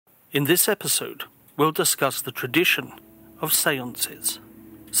In this episode, we'll discuss the tradition of séances.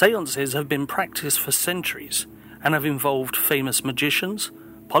 Séances have been practiced for centuries and have involved famous magicians,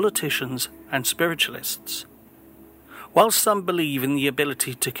 politicians, and spiritualists. While some believe in the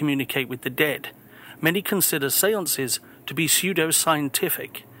ability to communicate with the dead, many consider séances to be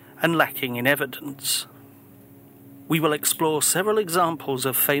pseudo-scientific and lacking in evidence. We will explore several examples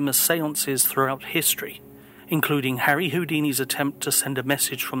of famous séances throughout history, including Harry Houdini's attempt to send a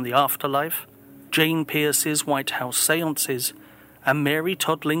message from the afterlife, Jane Pierce's White House séances, and Mary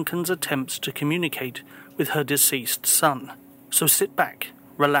Todd Lincoln's attempts to communicate with her deceased son. So sit back,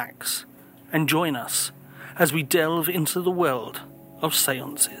 relax, and join us as we delve into the world of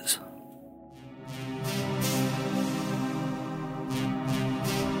séances.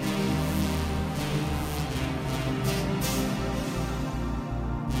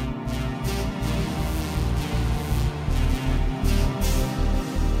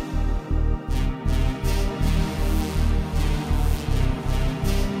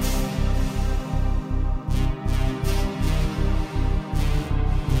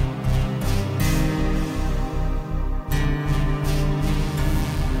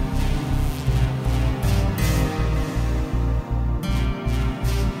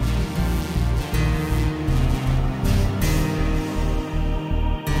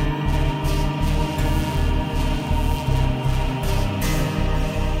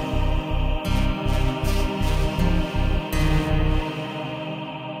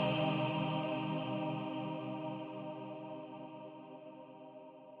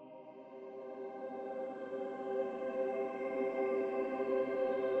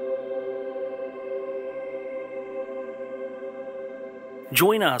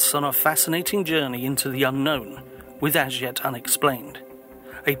 Join us on a fascinating journey into the unknown with As Yet Unexplained,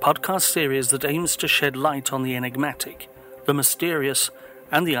 a podcast series that aims to shed light on the enigmatic, the mysterious,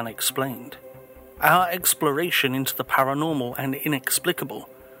 and the unexplained. Our exploration into the paranormal and inexplicable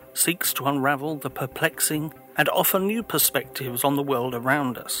seeks to unravel the perplexing and offer new perspectives on the world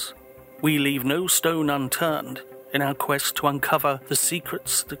around us. We leave no stone unturned in our quest to uncover the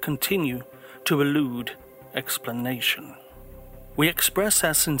secrets that continue to elude explanation. We express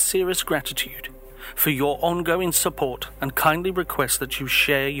our sincerest gratitude for your ongoing support and kindly request that you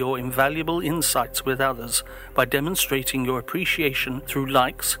share your invaluable insights with others by demonstrating your appreciation through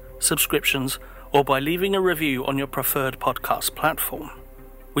likes, subscriptions, or by leaving a review on your preferred podcast platform.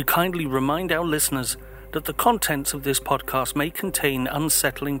 We kindly remind our listeners that the contents of this podcast may contain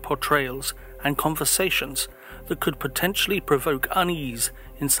unsettling portrayals and conversations that could potentially provoke unease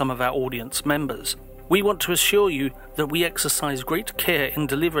in some of our audience members. We want to assure you that we exercise great care in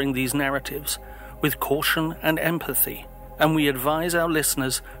delivering these narratives with caution and empathy, and we advise our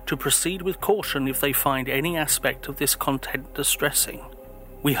listeners to proceed with caution if they find any aspect of this content distressing.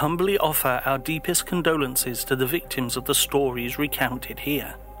 We humbly offer our deepest condolences to the victims of the stories recounted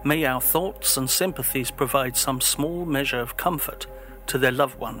here. May our thoughts and sympathies provide some small measure of comfort to their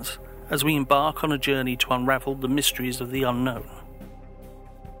loved ones as we embark on a journey to unravel the mysteries of the unknown.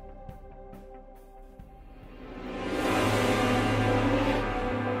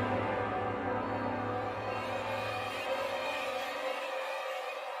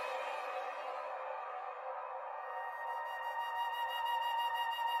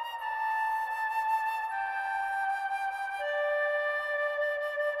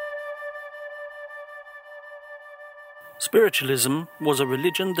 Spiritualism was a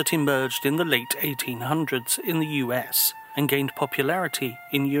religion that emerged in the late 1800s in the US and gained popularity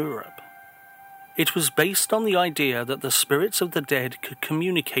in Europe. It was based on the idea that the spirits of the dead could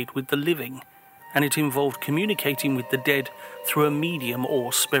communicate with the living, and it involved communicating with the dead through a medium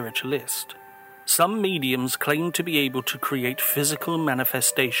or spiritualist. Some mediums claimed to be able to create physical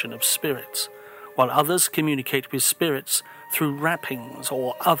manifestation of spirits, while others communicate with spirits through rappings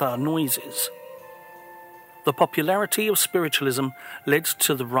or other noises. The popularity of spiritualism led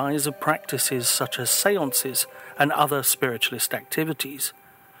to the rise of practices such as séances and other spiritualist activities,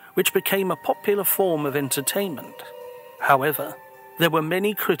 which became a popular form of entertainment. However, there were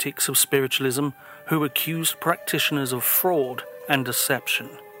many critics of spiritualism who accused practitioners of fraud and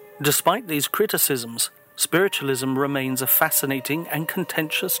deception. Despite these criticisms, spiritualism remains a fascinating and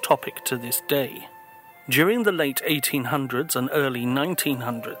contentious topic to this day. During the late 1800s and early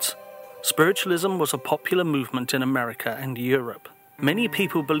 1900s, spiritualism was a popular movement in America and Europe. Many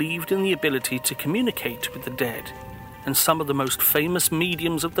people believed in the ability to communicate with the dead, and some of the most famous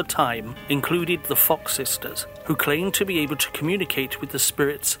mediums of the time included the Fox sisters, who claimed to be able to communicate with the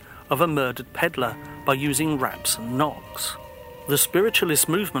spirits of a murdered peddler by using raps and knocks. The spiritualist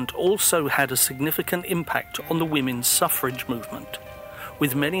movement also had a significant impact on the women's suffrage movement,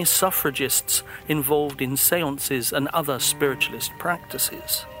 with many suffragists involved in séances and other spiritualist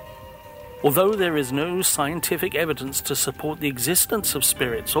practices. Although there is no scientific evidence to support the existence of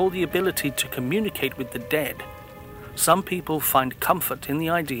spirits or the ability to communicate with the dead, some people find comfort in the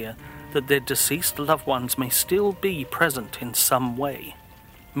idea that their deceased loved ones may still be present in some way.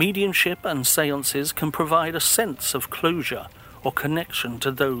 Mediumship and séances can provide a sense of closure or connection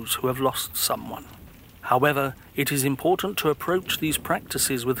to those who have lost someone. However, it is important to approach these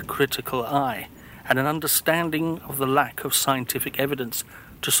practices with a critical eye and an understanding of the lack of scientific evidence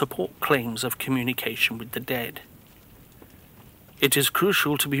to support claims of communication with the dead. It is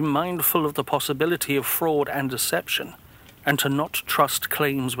crucial to be mindful of the possibility of fraud and deception, and to not trust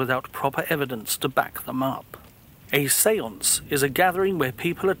claims without proper evidence to back them up. A séance is a gathering where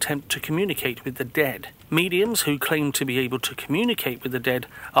people attempt to communicate with the dead. Mediums who claim to be able to communicate with the dead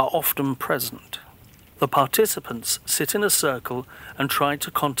are often present. The participants sit in a circle and try to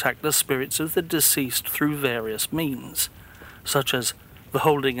contact the spirits of the deceased through various means, such as the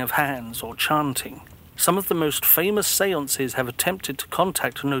holding of hands or chanting. Some of the most famous séances have attempted to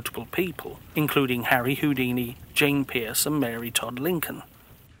contact notable people, including Harry Houdini, Jane Pierce, and Mary Todd Lincoln.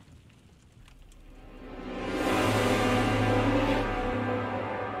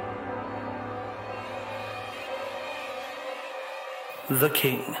 The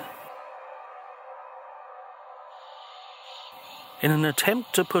King. In an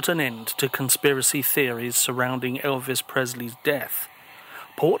attempt to put an end to conspiracy theories surrounding Elvis Presley's death,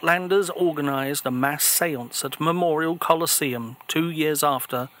 Portlanders organized a mass séance at Memorial Coliseum 2 years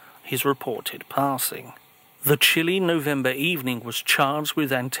after his reported passing. The chilly November evening was charged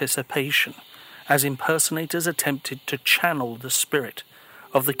with anticipation, as impersonators attempted to channel the spirit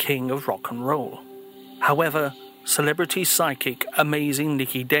of the king of rock and roll. However, celebrity psychic Amazing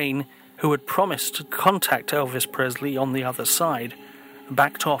Nikki Dane, who had promised to contact Elvis Presley on the other side,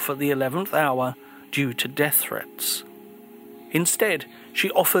 backed off at the 11th hour due to death threats. Instead, she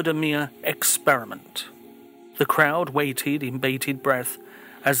offered a mere experiment. The crowd waited in bated breath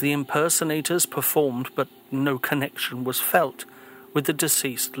as the impersonators performed, but no connection was felt with the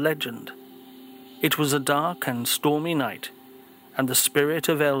deceased legend. It was a dark and stormy night, and the spirit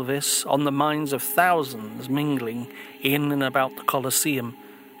of Elvis, on the minds of thousands mingling in and about the Coliseum,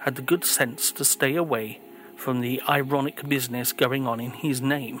 had the good sense to stay away from the ironic business going on in his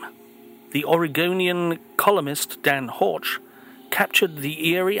name. The Oregonian columnist Dan Horch captured the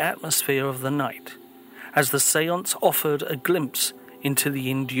eerie atmosphere of the night, as the séance offered a glimpse into the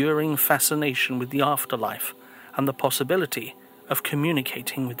enduring fascination with the afterlife and the possibility of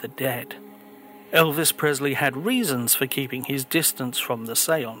communicating with the dead. Elvis Presley had reasons for keeping his distance from the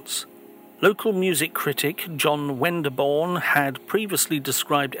séance. Local music critic John Wenderborn had previously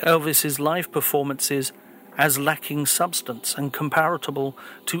described Elvis's live performances as lacking substance and comparable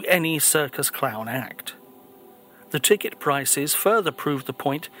to any circus clown act. The ticket prices further proved the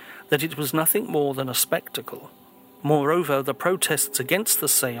point that it was nothing more than a spectacle. Moreover, the protests against the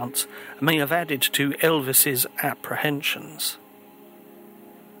séance may have added to Elvis's apprehensions.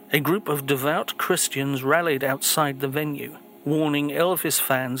 A group of devout Christians rallied outside the venue, warning Elvis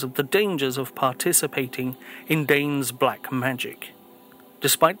fans of the dangers of participating in Dane's black magic.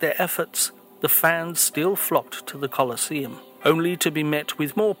 Despite their efforts, the fans still flocked to the Coliseum, only to be met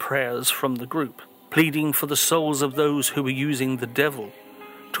with more prayers from the group, pleading for the souls of those who were using the devil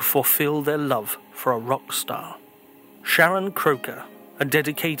to fulfill their love for a rock star. Sharon Croker, a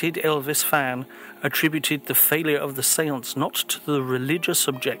dedicated Elvis fan, attributed the failure of the séance not to the religious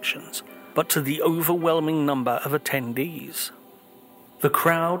objections, but to the overwhelming number of attendees. "The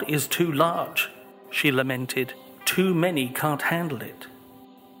crowd is too large," she lamented. "Too many can't handle it."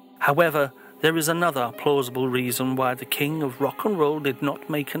 However, there is another plausible reason why the king of rock and roll did not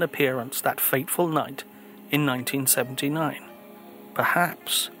make an appearance that fateful night in 1979.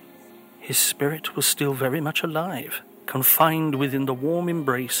 Perhaps his spirit was still very much alive, confined within the warm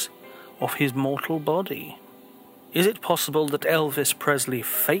embrace of his mortal body. Is it possible that Elvis Presley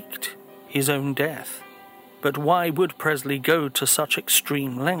faked his own death? But why would Presley go to such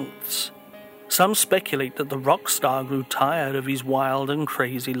extreme lengths? Some speculate that the rock star grew tired of his wild and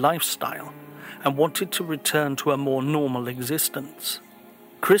crazy lifestyle and wanted to return to a more normal existence.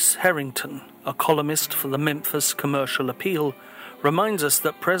 Chris Harrington, a columnist for the Memphis Commercial Appeal, reminds us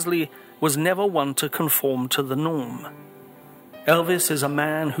that Presley was never one to conform to the norm. "Elvis is a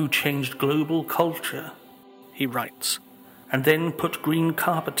man who changed global culture," he writes, "and then put green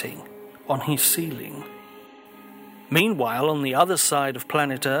carpeting on his ceiling." Meanwhile, on the other side of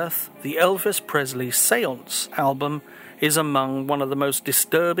planet Earth, the Elvis Presley Séance album is among one of the most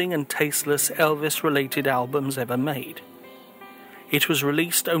disturbing and tasteless Elvis-related albums ever made. It was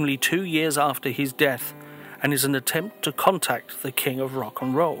released only 2 years after his death and is an attempt to contact the king of rock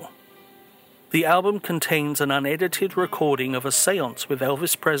and roll. The album contains an unedited recording of a séance with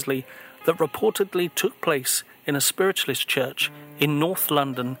Elvis Presley that reportedly took place in a spiritualist church in North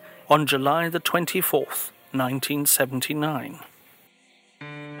London on July the 24th, 1979.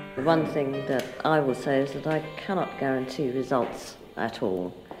 The one thing that I will say is that I cannot guarantee results at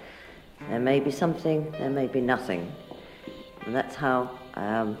all. There may be something, there may be nothing. And that's how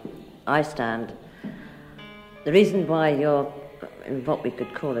I stand. The reason why you're in what we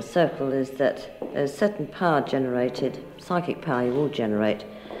could call a circle is that there's certain power generated, psychic power you will generate,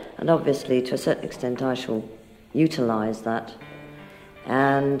 and obviously to a certain extent I shall utilise that.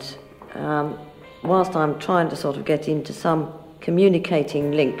 And whilst I'm trying to sort of get into some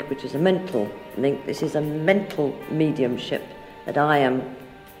communicating link, which is a mental link, this is a mental mediumship that I am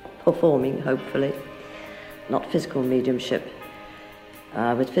performing, hopefully, not physical mediumship.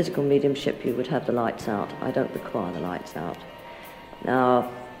 With physical mediumship you would have the lights out. I don't require the lights out.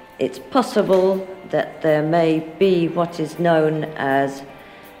 Now, it's possible that there may be what is known as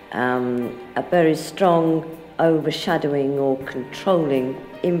a very strong overshadowing or controlling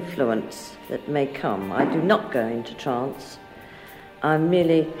influence that may come. I do not go into trance. I'm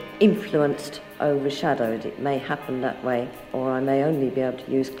merely influenced, overshadowed. It may happen that way, or I may only be able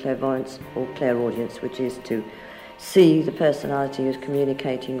to use clairvoyance or clairaudience, which is to see the personality who's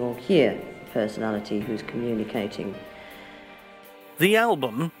communicating or hear the personality who's communicating. The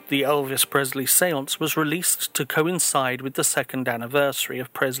album, The Elvis Presley Séance, was released to coincide with the second anniversary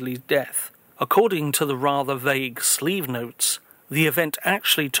of Presley's death. According to the rather vague sleeve notes, the event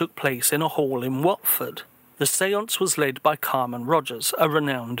actually took place in a hall in Watford. The séance was led by Carmen Rogers, a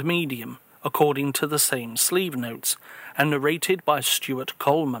renowned medium, according to the same sleeve notes, and narrated by Stuart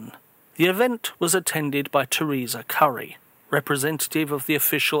Coleman. The event was attended by Teresa Curry, representative of the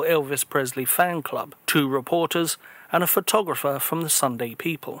official Elvis Presley fan club, 2 reporters, and a photographer from the Sunday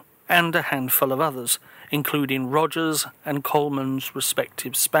People, and a handful of others, including Rogers and Coleman's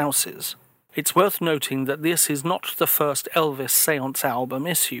respective spouses. It's worth noting that this is not the first Elvis séance album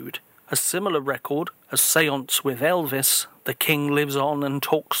issued. A similar record, A Séance with Elvis, The King Lives On and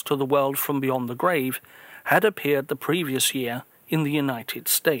Talks to the World from Beyond the Grave, had appeared the previous year in the United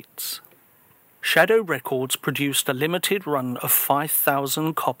States. Shadow Records produced a limited run of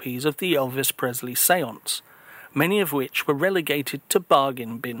 5,000 copies of the Elvis Presley séance, many of which were relegated to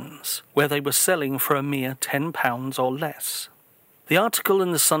bargain bins, where they were selling for a mere £10 or less. The article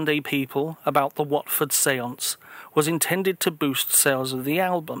in the Sunday People about the Watford séance was intended to boost sales of the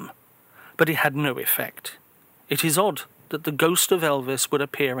album, but it had no effect. It is odd that the ghost of Elvis would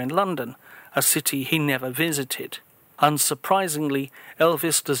appear in London, a city he never visited. Unsurprisingly,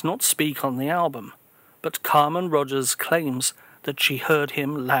 Elvis does not speak on the album, but Carmen Rogers claims that she heard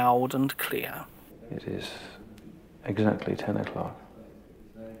him loud and clear. It is exactly 10 o'clock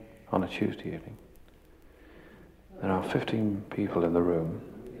on a Tuesday evening. There are 15 people in the room,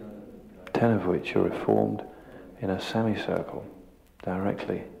 10 of which are reformed in a semicircle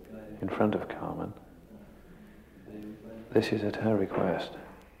directly in front of Carmen. This is at her request,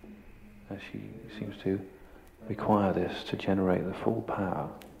 as she seems to require this to generate the full power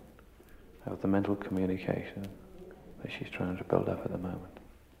of the mental communication that she's trying to build up at the moment.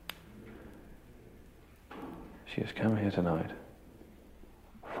 She has come here tonight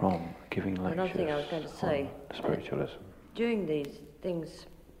from giving lectures Another thing I was going to say, on spiritualism. During these things,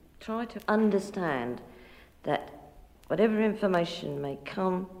 try to understand that whatever information may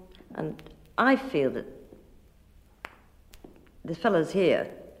come, and I feel that the fellow's here,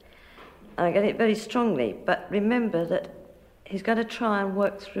 and I get it very strongly, but remember that he's going to try and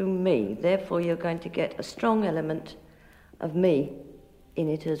work through me, therefore you're going to get a strong element of me in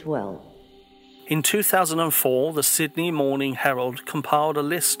it as well. In 2004, the Sydney Morning Herald compiled a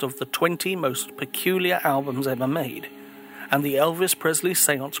list of the 20 most peculiar albums ever made, and the Elvis Presley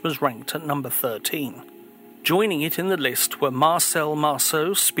séance was ranked at number 13. Joining it in the list were Marcel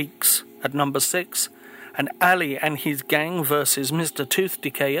Marceau Speaks at number 6, and Ali and His Gang vs. Mr. Tooth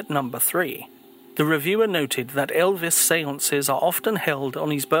Decay at number 3. The reviewer noted that Elvis séances are often held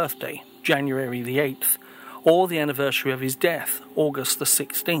on his birthday, January the 8th, or the anniversary of his death, August the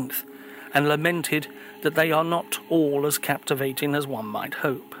 16th, and lamented that they are not all as captivating as one might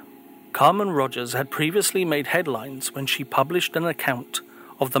hope. Carmen Rogers had previously made headlines when she published an account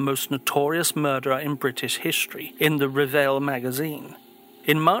of the most notorious murderer in British history in the Revell magazine.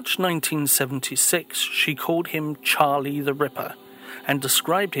 In March 1976, she called him Charlie the Ripper and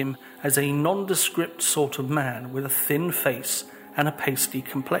described him as a nondescript sort of man with a thin face and a pasty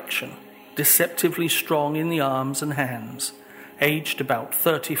complexion, deceptively strong in the arms and hands, aged about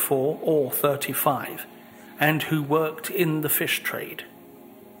 34 or 35, and who worked in the fish trade.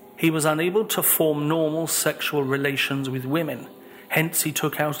 He was unable to form normal sexual relations with women, hence he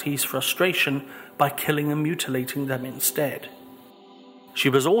took out his frustration by killing and mutilating them instead. She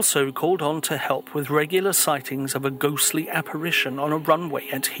was also called on to help with regular sightings of a ghostly apparition on a runway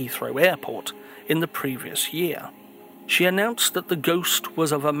at Heathrow Airport in the previous year. She announced that the ghost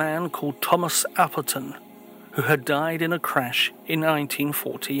was of a man called Thomas Alperton, who had died in a crash in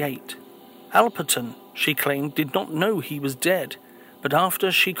 1948. Alperton, she claimed, did not know he was dead, but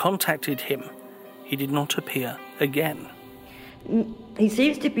after she contacted him, he did not appear again. He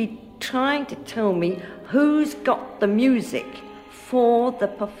seems to be trying to tell me who's got the music for the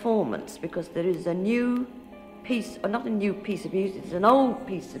performance, because there is a new piece, or not a new piece of music, it's an old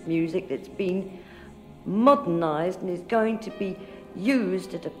piece of music that's been modernised and is going to be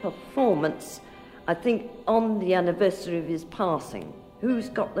used at a performance, I think, on the anniversary of his passing. Who's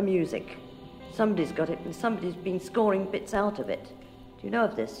got the music? Somebody's got it, and somebody's been scoring bits out of it. Do you know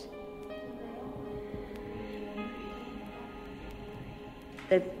of this?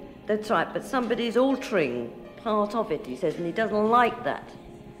 That's right, but somebody's altering part of it, he says, and he doesn't like that.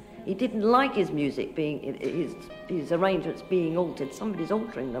 He didn't like his music being, his arrangements being altered. Somebody's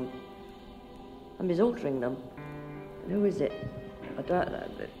altering them. Somebody's altering them. And who is it? I don't know.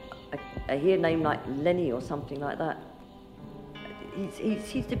 I hear a name like Lenny or something like that. He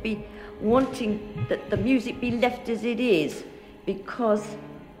seems to be wanting that the music be left as it is, because,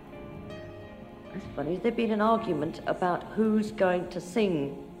 that's funny, there's been an argument about who's going to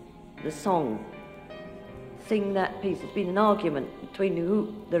sing the song, sing that piece. There's been an argument between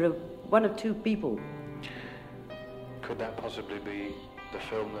there are one of two people. Could that possibly be the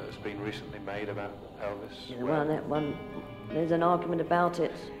film that has been recently made about Elvis? Yeah, well, that one, there's an argument about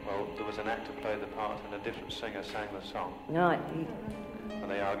it. Well, there was an actor played the part and a different singer sang the song. Right. And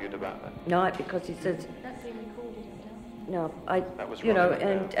they argued about that. No, because he says. That's been recorded. No, That was you know,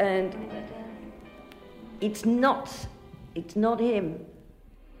 Robert and it's not him.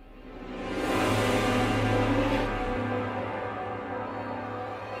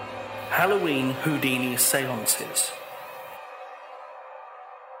 Halloween Houdini Séances.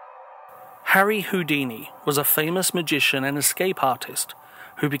 Harry Houdini was a famous magician and escape artist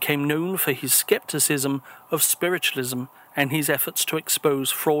who became known for his skepticism of spiritualism and his efforts to expose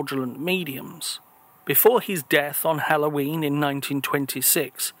fraudulent mediums. Before his death on Halloween in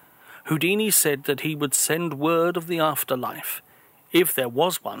 1926, Houdini said that he would send word of the afterlife, if there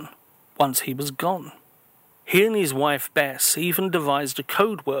was one, once he was gone. He and his wife Bess even devised a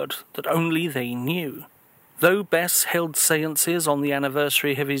code word that only they knew. Though Bess held séances on the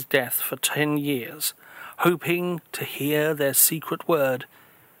anniversary of his death for 10 years, hoping to hear their secret word,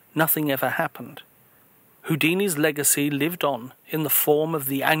 nothing ever happened. Houdini's legacy lived on in the form of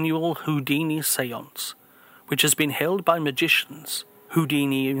the annual Houdini Séance, which has been held by magicians,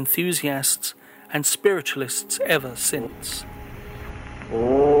 Houdini enthusiasts, and spiritualists ever since.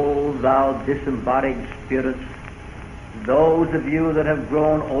 O thou disembodied spirits, those of you that have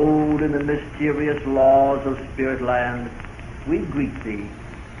grown old in the mysterious laws of spirit land, we greet thee.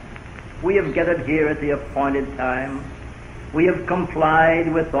 We have gathered here at the appointed time. We have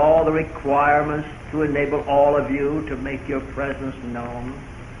complied with all the requirements to enable all of you to make your presence known.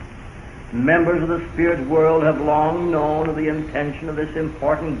 Members of the spirit world have long known of the intention of this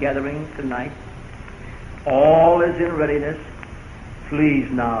important gathering tonight. All is in readiness. Please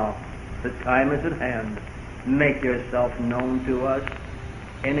now, the time is at hand. Make yourself known to us.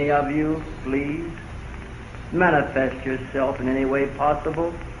 Any of you, please. Manifest yourself in any way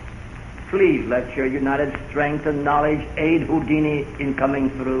possible. Please let your united strength and knowledge aid Houdini in coming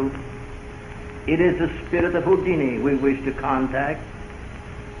through. It is the spirit of Houdini we wish to contact.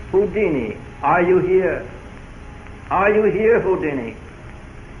 Houdini, are you here? Are you here, Houdini?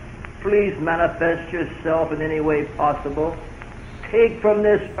 Please manifest yourself in any way possible. Take from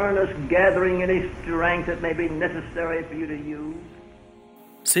this earnest gathering any strength that may be necessary for you to use.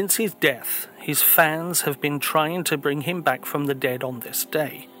 Since his death, his fans have been trying to bring him back from the dead on this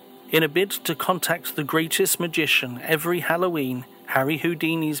day. In a bid to contact the greatest magician every Halloween, Harry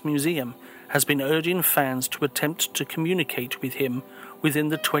Houdini's museum has been urging fans to attempt to communicate with him within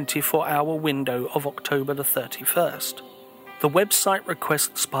the 24-hour window of October the 31st. The website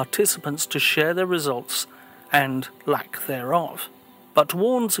requests participants to share their results and lack thereof, but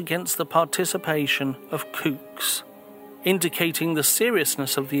warns against the participation of kooks, indicating the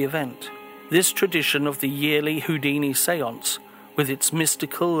seriousness of the event. This tradition of the yearly Houdini séance, with its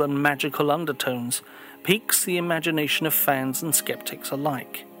mystical and magical undertones, piques the imagination of fans and skeptics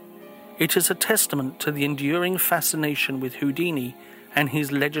alike. It is a testament to the enduring fascination with Houdini and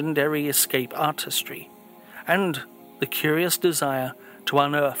his legendary escape artistry, and the curious desire to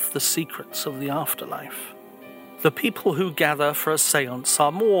unearth the secrets of the afterlife. The people who gather for a séance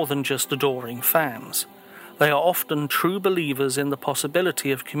are more than just adoring fans. They are often true believers in the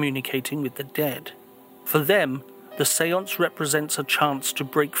possibility of communicating with the dead. For them, the séance represents a chance to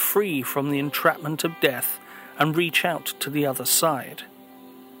break free from the entrapment of death and reach out to the other side.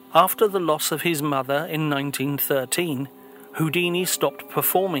 After the loss of his mother in 1913, Houdini stopped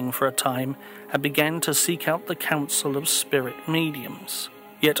performing for a time and began to seek out the counsel of spirit mediums.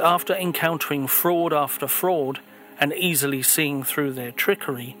 Yet after encountering fraud after fraud and easily seeing through their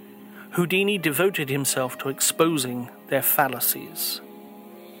trickery, Houdini devoted himself to exposing their fallacies.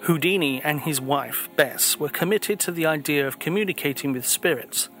 Houdini and his wife, Bess, were committed to the idea of communicating with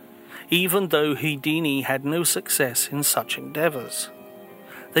spirits, even though Houdini had no success in such endeavors.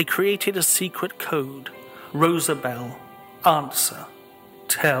 They created a secret code: Rosabelle, answer,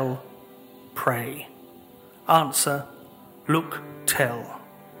 tell, pray. Answer, look, tell.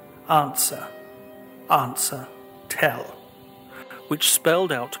 Answer, answer, tell, which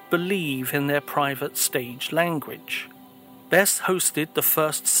spelled out believe in their private stage language. Bess hosted the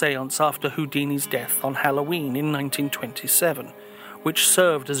first séance after Houdini's death on Halloween in 1927, which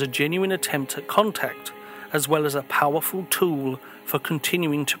served as a genuine attempt at contact, as well as a powerful tool for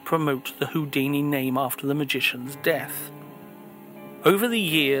continuing to promote the Houdini name after the magician's death. Over the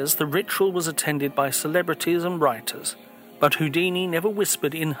years, the ritual was attended by celebrities and writers, but Houdini never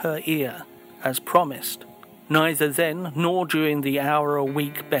whispered in her ear, as promised. Neither then nor during the hour a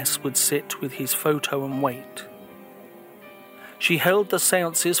week Bess would sit with his photo and wait. She held the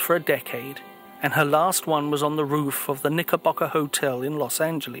séances for a decade, and her last one was on the roof of the Knickerbocker Hotel in Los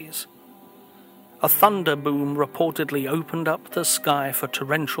Angeles. A thunder boom reportedly opened up the sky for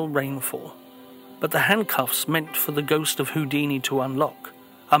torrential rainfall, but the handcuffs meant for the ghost of Houdini to unlock,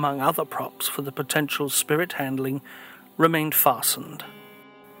 among other props for the potential spirit handling, remained fastened.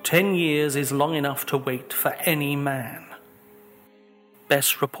 10 years is long enough to wait for any man,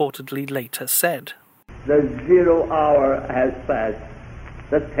 Bess reportedly later said. The 0 hour has passed.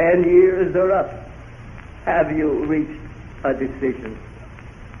 The 10 years are up. Have you reached a decision?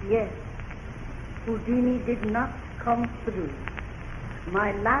 Yes. Houdini did not come through.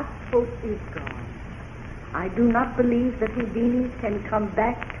 My last hope is gone. I do not believe that Houdini can come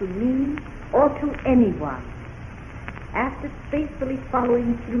back to me or to anyone. After faithfully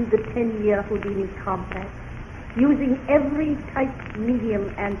following through the 10-year Houdini compact, using every type,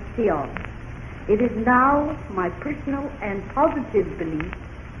 medium, and séance, it is now my personal and positive belief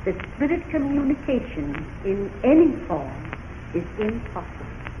that spirit communication in any form is impossible.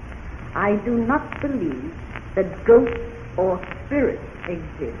 I do not believe that ghosts or spirits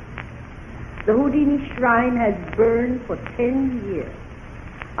exist. The Houdini shrine has burned for 10 years.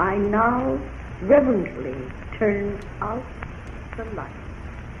 I now reverently turn out the light.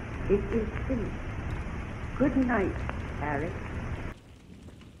 It is finished. Good night, Harry.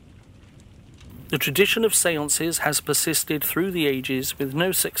 The tradition of séances has persisted through the ages with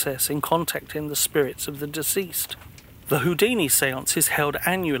no success in contacting the spirits of the deceased. The Houdini séance is held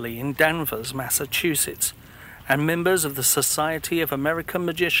annually in Danvers, Massachusetts, and members of the Society of American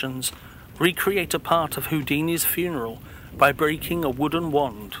Magicians recreate a part of Houdini's funeral by breaking a wooden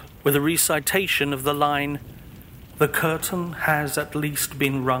wand with a recitation of the line, "The curtain has at least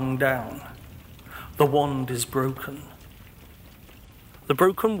been rung down. The wand is broken." The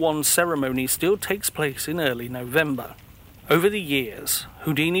broken wand ceremony still takes place in early November. Over the years,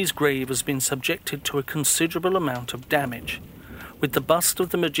 Houdini's grave has been subjected to a considerable amount of damage, with the bust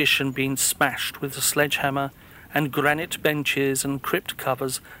of the magician being smashed with a sledgehammer and granite benches and crypt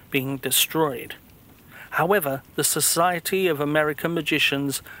covers being destroyed. However, the Society of American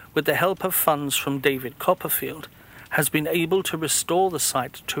Magicians, with the help of funds from David Copperfield, has been able to restore the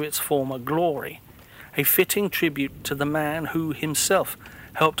site to its former glory, a fitting tribute to the man who himself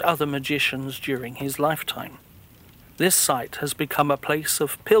helped other magicians during his lifetime. This site has become a place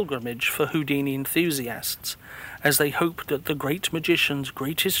of pilgrimage for Houdini enthusiasts, as they hope that the great magician's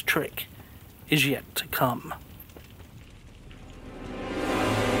greatest trick is yet to come.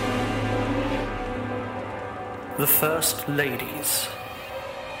 The First Ladies.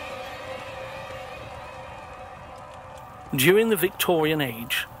 During the Victorian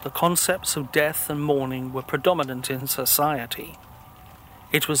age, the concepts of death and mourning were predominant in society.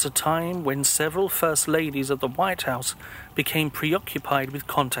 It was a time when several First Ladies of the White House became preoccupied with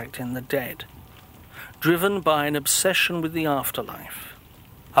contacting the dead, driven by an obsession with the afterlife.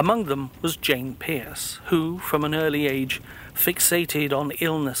 Among them was Jane Pierce, who, from an early age, fixated on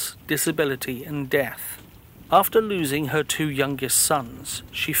illness, disability, and death. After losing her 2 youngest sons,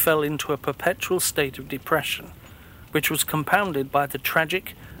 she fell into a perpetual state of depression, which was compounded by the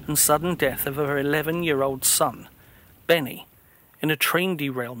tragic and sudden death of her 11-year-old son, Benny, in a train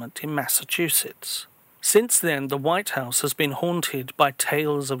derailment in Massachusetts. Since then, the White House has been haunted by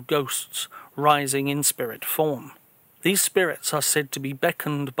tales of ghosts rising in spirit form. These spirits are said to be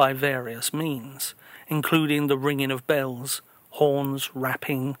beckoned by various means, including the ringing of bells, horns,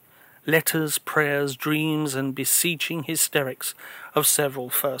 rapping, letters, prayers, dreams, and beseeching hysterics of several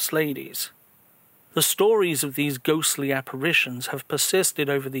First Ladies. The stories of these ghostly apparitions have persisted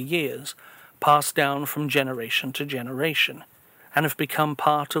over the years, passed down from generation to generation, and have become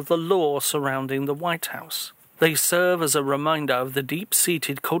part of the lore surrounding the White House. They serve as a reminder of the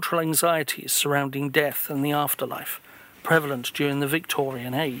deep-seated cultural anxieties surrounding death and the afterlife, prevalent during the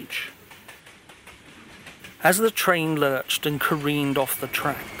Victorian age. As the train lurched and careened off the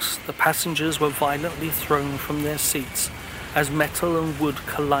tracks, the passengers were violently thrown from their seats as metal and wood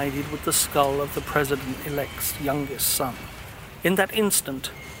collided with the skull of the President-elect's youngest son. In that instant,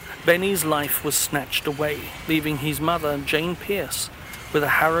 Benny's life was snatched away, leaving his mother, Jane Pierce, with a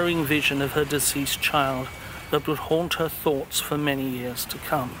harrowing vision of her deceased child that would haunt her thoughts for many years to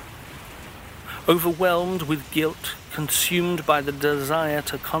come. Overwhelmed with guilt, consumed by the desire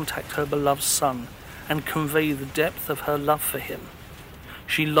to contact her beloved son and convey the depth of her love for him,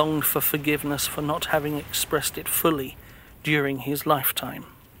 she longed for forgiveness for not having expressed it fully during his lifetime.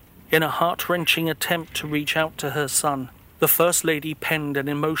 In a heart-wrenching attempt to reach out to her son, the First Lady penned an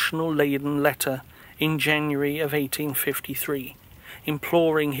emotional-laden letter in January of 1853,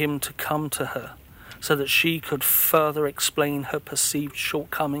 imploring him to come to her so that she could further explain her perceived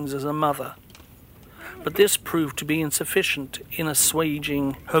shortcomings as a mother. But this proved to be insufficient in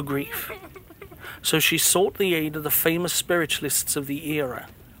assuaging her grief. So she sought the aid of the famous spiritualists of the era,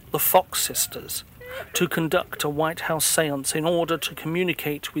 the Fox sisters, to conduct a White House séance in order to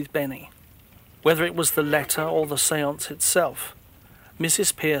communicate with Benny. Whether it was the letter or the séance itself,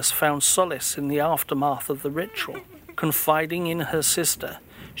 Mrs. Pierce found solace in the aftermath of the ritual. Confiding in her sister,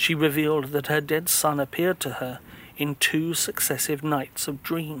 she revealed that her dead son appeared to her in 2 successive nights of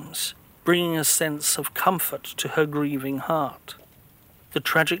dreams, bringing a sense of comfort to her grieving heart. The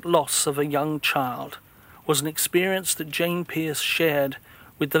tragic loss of a young child was an experience that Jane Pierce shared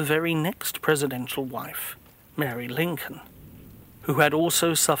with the very next presidential wife, Mary Lincoln, who had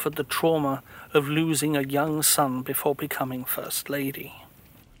also suffered the trauma of losing a young son before becoming First Lady.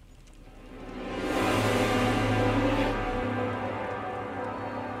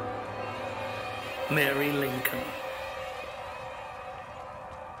 Mary Lincoln.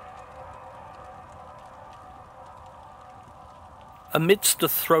 Amidst the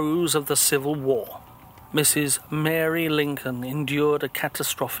throes of the Civil War, Mrs. Mary Lincoln endured a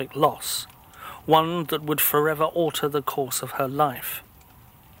catastrophic loss, one that would forever alter the course of her life.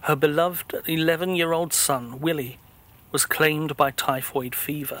 Her beloved 11-year-old son, Willie, was claimed by typhoid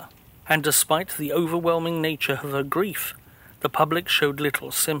fever, and despite the overwhelming nature of her grief, the public showed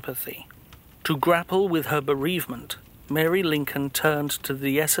little sympathy. To grapple with her bereavement, Mary Lincoln turned to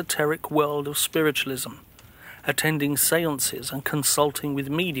the esoteric world of spiritualism, attending séances and consulting with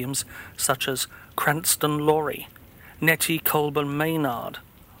mediums such as Cranston Lorry, Nettie Colburn Maynard,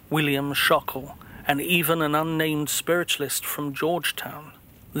 William Shockle, and even an unnamed spiritualist from Georgetown.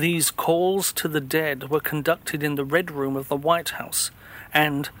 These calls to the dead were conducted in the Red Room of the White House,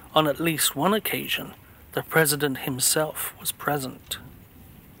 and, on at least one occasion, the President himself was present.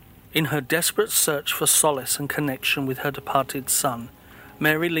 In her desperate search for solace and connection with her departed son,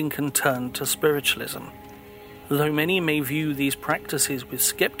 Mary Lincoln turned to spiritualism. Though many may view these practices with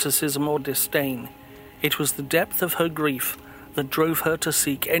skepticism or disdain, it was the depth of her grief that drove her to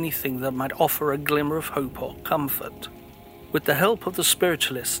seek anything that might offer a glimmer of hope or comfort. With the help of the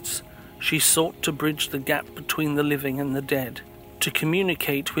spiritualists, she sought to bridge the gap between the living and the dead, to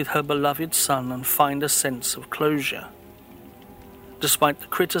communicate with her beloved son and find a sense of closure. Despite the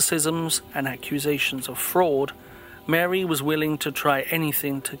criticisms and accusations of fraud, Mary was willing to try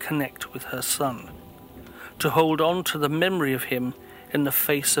anything to connect with her son, to hold on to the memory of him in the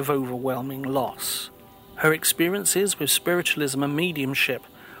face of overwhelming loss. Her experiences with spiritualism and mediumship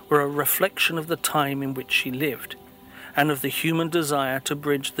were a reflection of the time in which she lived, and of the human desire to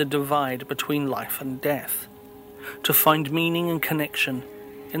bridge the divide between life and death, to find meaning and connection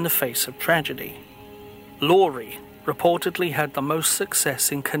in the face of tragedy. Laurie reportedly had the most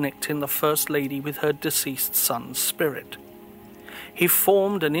success in connecting the First Lady with her deceased son's spirit. He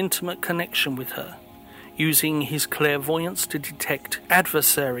formed an intimate connection with her, using his clairvoyance to detect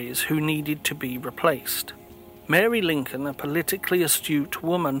adversaries who needed to be replaced. Mary Lincoln, a politically astute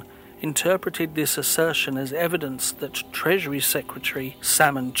woman, interpreted this assertion as evidence that Treasury Secretary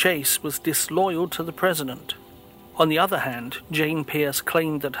Salmon Chase was disloyal to the president. On the other hand, Jane Pierce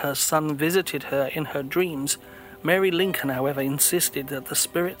claimed that her son visited her in her dreams. Mary Lincoln, however, insisted that the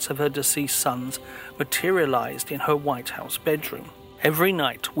spirits of her deceased sons materialized in her White House bedroom. Every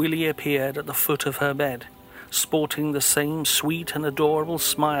night, Willie appeared at the foot of her bed, sporting the same sweet and adorable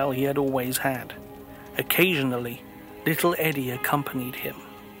smile he had always had. Occasionally, little Eddie accompanied him.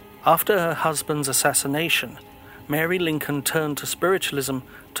 After her husband's assassination, Mary Lincoln turned to spiritualism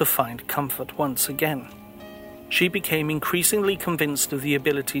to find comfort once again. She became increasingly convinced of the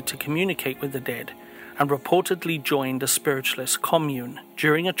ability to communicate with the dead and reportedly joined a spiritualist commune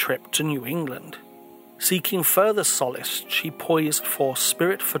during a trip to New England. Seeking further solace, she posed for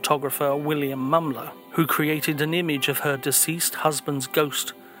spirit photographer William Mumler, who created an image of her deceased husband's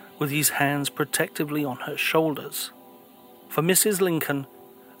ghost with his hands protectively on her shoulders. For Mrs. Lincoln,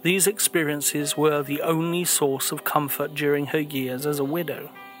 these experiences were the only source of comfort during her years as a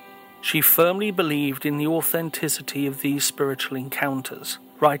widow. She firmly believed in the authenticity of these spiritual encounters,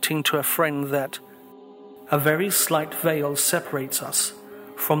 writing to a friend that, "A very slight veil separates us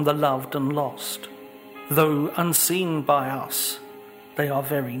from the loved and lost. Though unseen by us, they are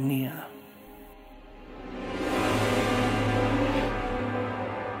very near."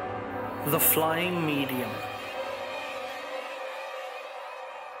 The Flying Medium.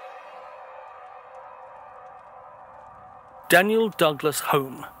 Daniel Douglas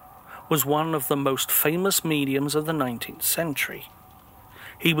Home was one of the most famous mediums of the 19th century.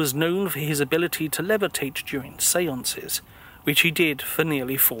 He was known for his ability to levitate during séances, which he did for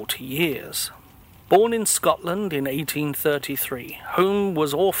nearly 40 years. Born in Scotland in 1833, Home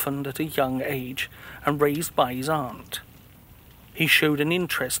was orphaned at a young age and raised by his aunt. He showed an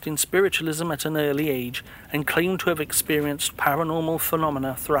interest in spiritualism at an early age and claimed to have experienced paranormal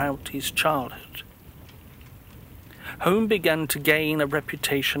phenomena throughout his childhood. Home began to gain a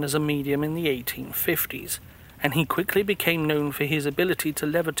reputation as a medium in the 1850s, and he quickly became known for his ability to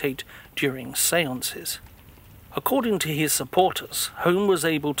levitate during séances. According to his supporters, Home was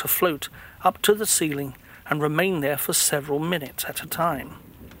able to float up to the ceiling and remain there for several minutes at a time.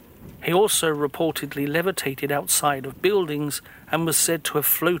 He also reportedly levitated outside of buildings and was said to have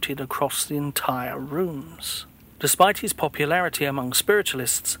floated across the entire rooms. Despite his popularity among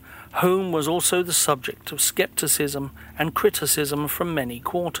spiritualists, Home was also the subject of skepticism and criticism from many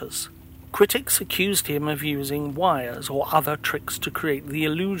quarters. Critics accused him of using wires or other tricks to create the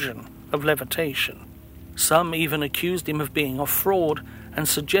illusion of levitation. Some even accused him of being a fraud and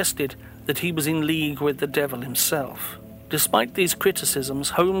suggested that he was in league with the devil himself. Despite these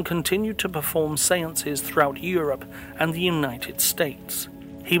criticisms, Home continued to perform séances throughout Europe and the United States.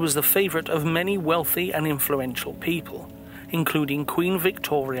 He was the favorite of many wealthy and influential people, including Queen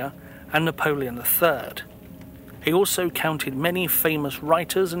Victoria and Napoleon III. He also counted many famous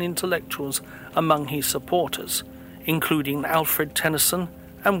writers and intellectuals among his supporters, including Alfred Tennyson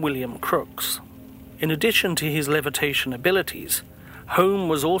and William Crookes. In addition to his levitation abilities, Home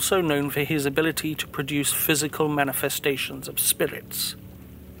was also known for his ability to produce physical manifestations of spirits.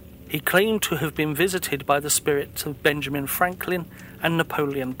 He claimed to have been visited by the spirits of Benjamin Franklin and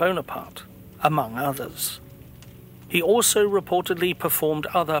Napoleon Bonaparte, among others. He also reportedly performed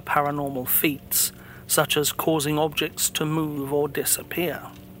other paranormal feats, such as causing objects to move or disappear.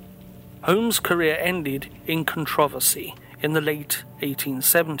 Home's career ended in controversy in the late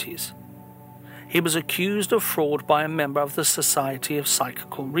 1870s. He was accused of fraud by a member of the Society of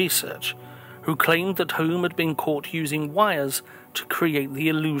Psychical Research, who claimed that Home had been caught using wires to create the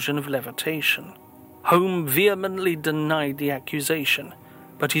illusion of levitation. Home vehemently denied the accusation,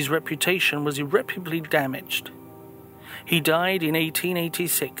 but his reputation was irreparably damaged. He died in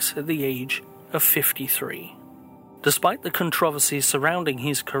 1886 at the age of 53. Despite the controversies surrounding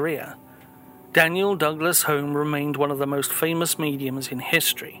his career, Daniel Douglas Home remained one of the most famous mediums in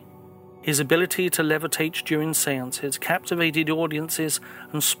history. His ability to levitate during séances captivated audiences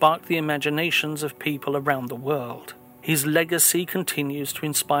and sparked the imaginations of people around the world. His legacy continues to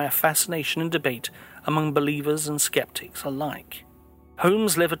inspire fascination and debate among believers and skeptics alike.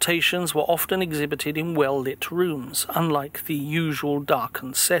 Home's levitations were often exhibited in well-lit rooms, unlike the usual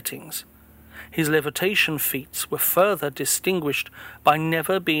darkened settings. His levitation feats were further distinguished by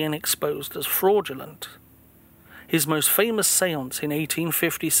never being exposed as fraudulent. His most famous séance in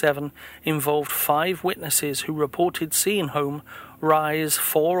 1857 involved 5 witnesses who reported seeing Home rise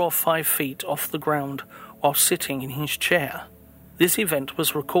 4 or 5 feet off the ground while sitting in his chair. This event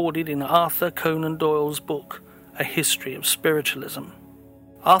was recorded in Arthur Conan Doyle's book, A History of Spiritualism.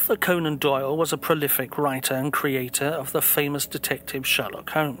 Arthur Conan Doyle was a prolific writer and creator of the famous detective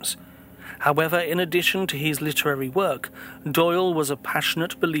Sherlock Holmes. However, in addition to his literary work, Doyle was a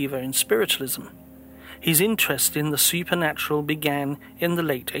passionate believer in spiritualism. His interest in the supernatural began in the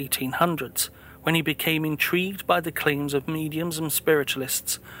late 1800s, when he became intrigued by the claims of mediums and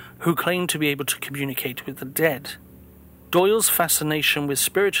spiritualists who claimed to be able to communicate with the dead. Doyle's fascination with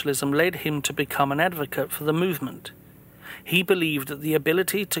spiritualism led him to become an advocate for the movement. He believed that the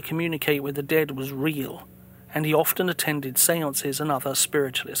ability to communicate with the dead was real, and he often attended séances and other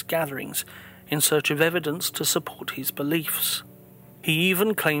spiritualist gatherings in search of evidence to support his beliefs. He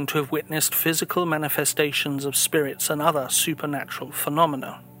even claimed to have witnessed physical manifestations of spirits and other supernatural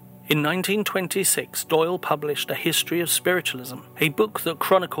phenomena. In 1926, Doyle published A History of Spiritualism, a book that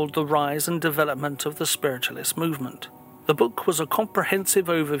chronicled the rise and development of the spiritualist movement. The book was a comprehensive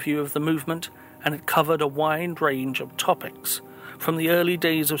overview of the movement, and it covered a wide range of topics, from the early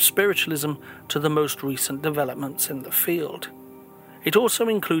days of spiritualism to the most recent developments in the field. It also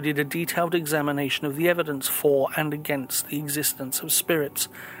included a detailed examination of the evidence for and against the existence of spirits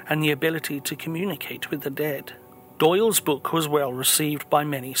and the ability to communicate with the dead. Doyle's book was well received by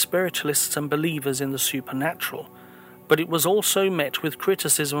many spiritualists and believers in the supernatural, but it was also met with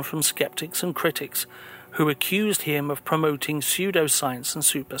criticism from skeptics and critics who accused him of promoting pseudoscience and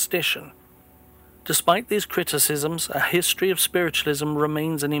superstition. Despite these criticisms, A History of Spiritualism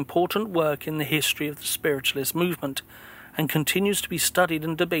remains an important work in the history of the spiritualist movement and continues to be studied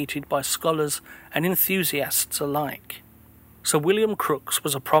and debated by scholars and enthusiasts alike. Sir William Crookes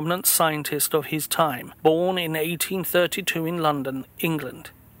was a prominent scientist of his time, born in 1832 in London, England.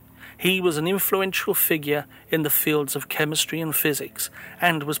 He was an influential figure in the fields of chemistry and physics,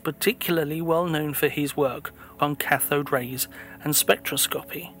 and was particularly well known for his work on cathode rays and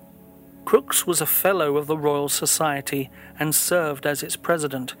spectroscopy. Crookes was a Fellow of the Royal Society and served as its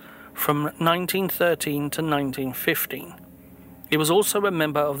president from 1913 to 1915. He was also a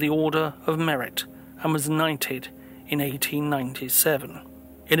member of the Order of Merit and was knighted in 1897.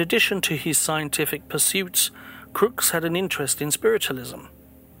 In addition to his scientific pursuits, Crookes had an interest in spiritualism.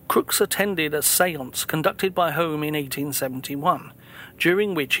 Crookes attended a séance conducted by Home in 1871,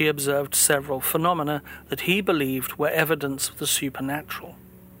 during which he observed several phenomena that he believed were evidence of the supernatural.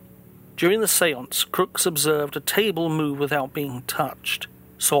 During the séance, Crookes observed a table move without being touched,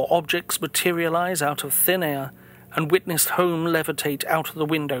 saw objects materialize out of thin air, and witnessed Home levitate out of the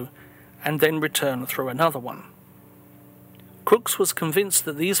window and then return through another one. Crookes was convinced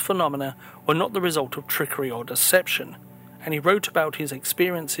that these phenomena were not the result of trickery or deception, and he wrote about his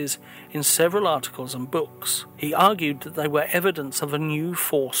experiences in several articles and books. He argued that they were evidence of a new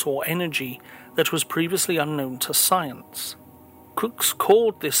force or energy that was previously unknown to science. Crookes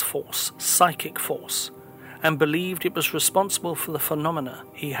called this force psychic force, and believed it was responsible for the phenomena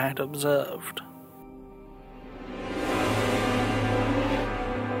he had observed.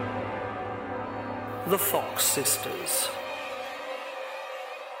 The Fox Sisters.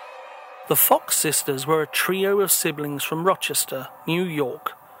 The Fox Sisters were a trio of siblings from Rochester, New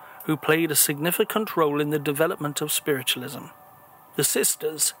York, who played a significant role in the development of spiritualism. The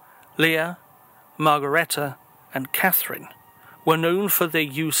sisters, Leah, Margaretta, and Catherine, were known for their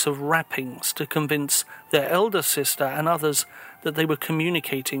use of rappings to convince their elder sister and others that they were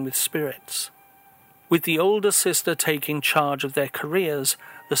communicating with spirits. With the older sister taking charge of their careers,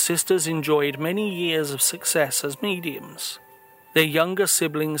 the sisters enjoyed many years of success as mediums. Their younger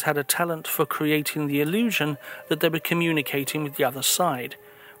siblings had a talent for creating the illusion that they were communicating with the other side,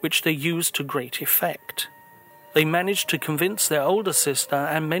 which they used to great effect. They managed to convince their older sister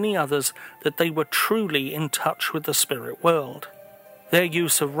and many others that they were truly in touch with the spirit world. Their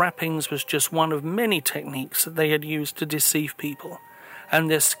use of rappings was just one of many techniques that they had used to deceive people, and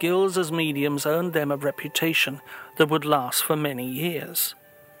their skills as mediums earned them a reputation that would last for many years.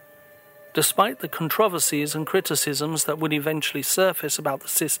 Despite the controversies and criticisms that would eventually surface about the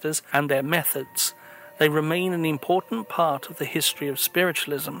sisters and their methods, they remain an important part of the history of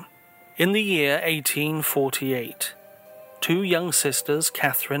spiritualism. In the year 1848, two young sisters,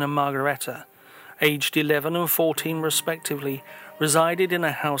 Catherine and Margaretta, aged 11 and 14 respectively, resided in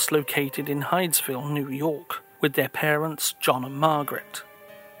a house located in Hydesville, New York, with their parents, John and Margaret.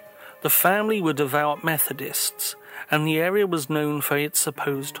 The family were devout Methodists, and the area was known for its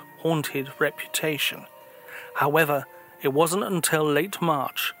supposed haunted reputation. However, it wasn't until late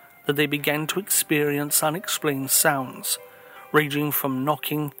March that they began to experience unexplained sounds, ranging from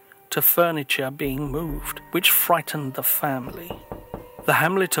knocking to furniture being moved, which frightened the family. The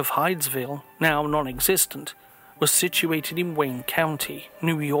hamlet of Hydesville, now non-existent, was situated in Wayne County,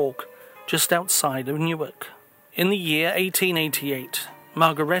 New York, just outside of Newark. In the year 1888,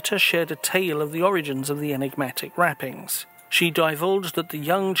 Margaretta shared a tale of the origins of the enigmatic rappings. She divulged that the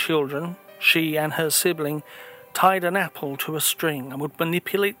young children, she and her sibling, tied an apple to a string and would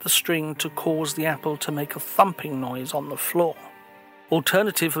manipulate the string to cause the apple to make a thumping noise on the floor.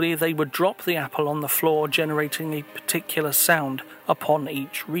 Alternatively, they would drop the apple on the floor, generating a particular sound upon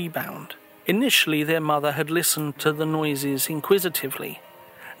each rebound. Initially, their mother had listened to the noises inquisitively,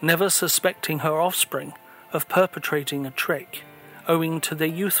 never suspecting her offspring of perpetrating a trick, owing to their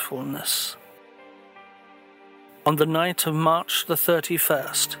youthfulness. On the night of March the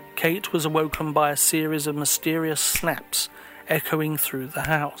 31st, Kate was awoken by a series of mysterious snaps echoing through the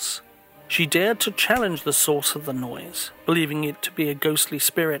house. She dared to challenge the source of the noise, believing it to be a ghostly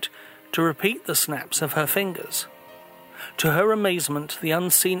spirit, to repeat the snaps of her fingers. To her amazement, the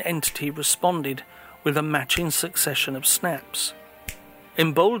unseen entity responded with a matching succession of snaps.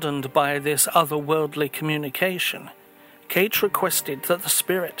 Emboldened by this otherworldly communication, Kate requested that the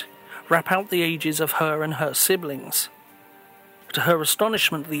spirit rap out the ages of her and her siblings. To her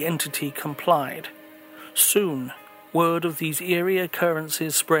astonishment, the entity complied. Soon, word of these eerie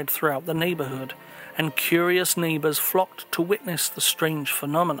occurrences spread throughout the neighborhood, and curious neighbors flocked to witness the strange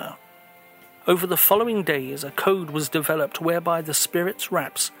phenomena. Over the following days, a code was developed whereby the spirit's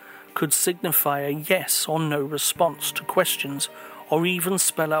raps could signify a yes or no response to questions, or even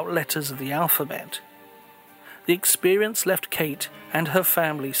spell out letters of the alphabet. The experience left Kate and her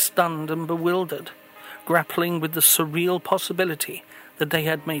family stunned and bewildered, grappling with the surreal possibility that they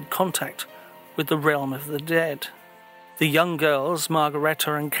had made contact with the realm of the dead. The young girls,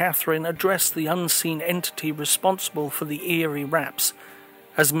 Margaretta and Catherine, addressed the unseen entity responsible for the eerie raps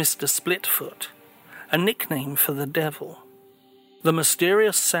as Mr. Splitfoot, a nickname for the devil. The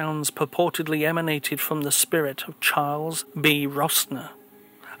mysterious sounds purportedly emanated from the spirit of Charles B. Rostner,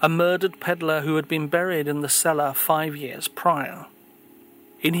 a murdered peddler who had been buried in the cellar 5 years prior.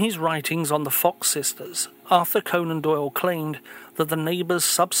 In his writings on the Fox sisters, Arthur Conan Doyle claimed that the neighbors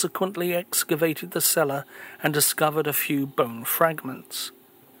subsequently excavated the cellar and discovered a few bone fragments.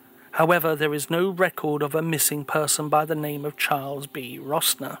 However, there is no record of a missing person by the name of Charles B.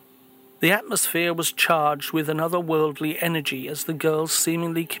 Rostner. The atmosphere was charged with an otherworldly energy as the girls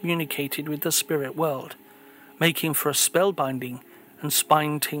seemingly communicated with the spirit world, making for a spellbinding and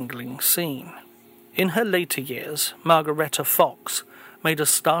spine-tingling scene. In her later years, Margaretta Fox made a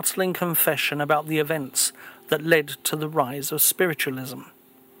startling confession about the events that led to the rise of spiritualism.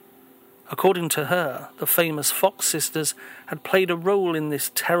 According to her, the famous Fox sisters had played a role in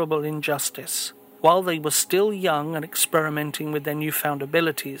this terrible injustice. While they were still young and experimenting with their newfound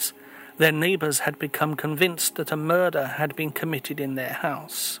abilities, their neighbors had become convinced that a murder had been committed in their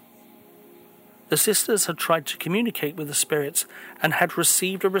house. The sisters had tried to communicate with the spirits and had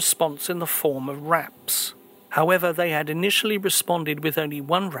received a response in the form of raps. However, they had initially responded with only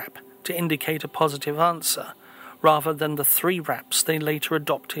one rap to indicate a positive answer, rather than the 3 raps they later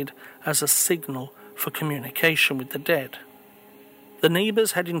adopted as a signal for communication with the dead. The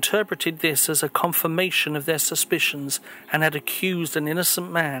neighbors had interpreted this as a confirmation of their suspicions and had accused an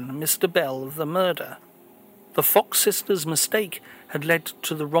innocent man, Mr. Bell, of the murder. The Fox sisters' mistake had led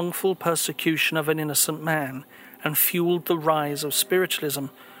to the wrongful persecution of an innocent man and fueled the rise of spiritualism,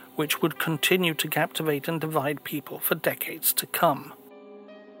 which would continue to captivate and divide people for decades to come.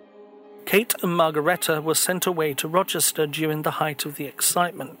 Kate and Margaretta were sent away to Rochester during the height of the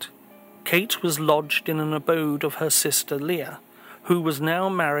excitement. Kate was lodged in an abode of her sister Leah, who was now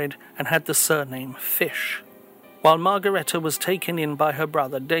married and had the surname Fish, while Margaretta was taken in by her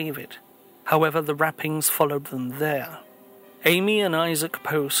brother David. However, the rappings followed them there. Amy and Isaac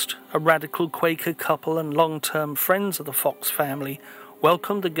Post, a radical Quaker couple and long-term friends of the Fox family,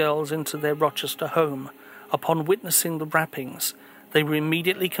 welcomed the girls into their Rochester home. Upon witnessing the rappings, they were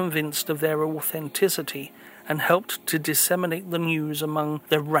immediately convinced of their authenticity and helped to disseminate the news among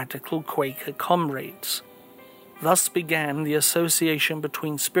their radical Quaker comrades. Thus began the association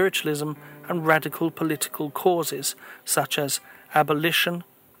between spiritualism and radical political causes such as abolition,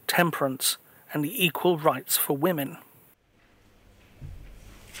 temperance, and the equal rights for women.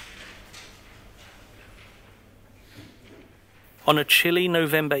 On a chilly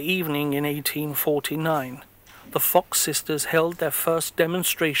November evening in 1849, the Fox sisters held their first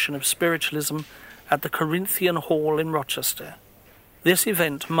demonstration of spiritualism at the Corinthian Hall in Rochester. This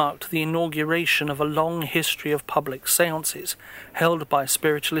event marked the inauguration of a long history of public séances held by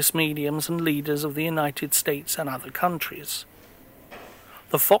spiritualist mediums and leaders of the United States and other countries.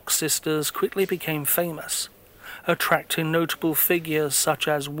 The Fox sisters quickly became famous, attracting notable figures such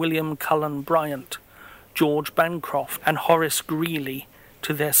as William Cullen Bryant, George Bancroft and Horace Greeley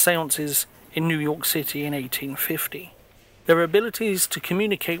to their séances in New York City in 1850. Their abilities to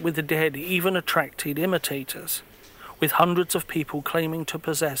communicate with the dead even attracted imitators, with hundreds of people claiming to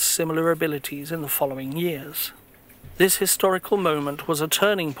possess similar abilities in the following years. This historical moment was a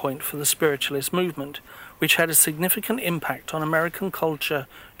turning point for the spiritualist movement, which had a significant impact on American culture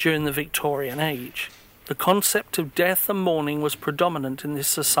during the Victorian Age. The concept of death and mourning was predominant in this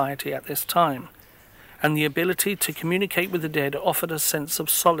society at this time, and the ability to communicate with the dead offered a sense of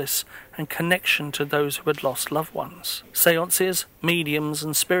solace and connection to those who had lost loved ones. Séances, mediums,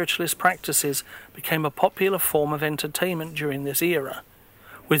 and spiritualist practices became a popular form of entertainment during this era,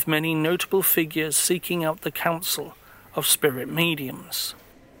 with many notable figures seeking out the counsel of spirit mediums.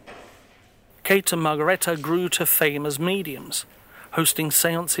 Kate and Margaretta grew to fame as mediums, hosting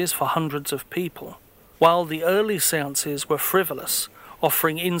séances for hundreds of people. While the early séances were frivolous,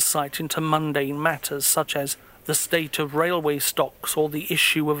 offering insight into mundane matters such as the state of railway stocks or the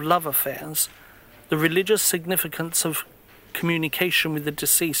issue of love affairs, the religious significance of communication with the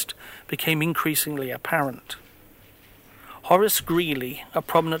deceased became increasingly apparent. Horace Greeley, a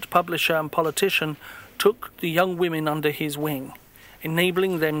prominent publisher and politician, took the young women under his wing,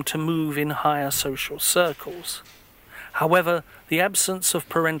 enabling them to move in higher social circles. However, the absence of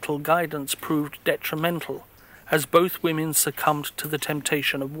parental guidance proved detrimental, as both women succumbed to the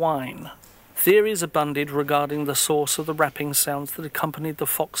temptation of wine. Theories abunded regarding the source of the rapping sounds that accompanied the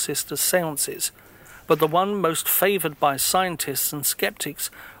Fox sisters' séances, but the one most favoured by scientists and skeptics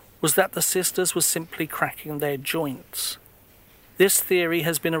was that the sisters were simply cracking their joints. This theory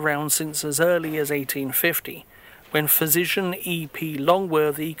has been around since as early as 1850, when physician E.P.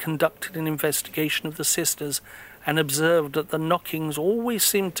 Longworthy conducted an investigation of the sisters and observed that the knockings always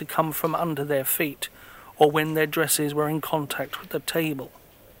seemed to come from under their feet, or when their dresses were in contact with the table.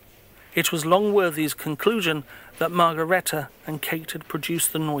 It was Longworthy's conclusion that Margaretta and Kate had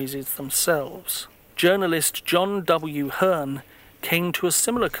produced the noises themselves. Journalist John W. Hearn came to a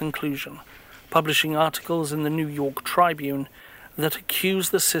similar conclusion, publishing articles in the New York Tribune that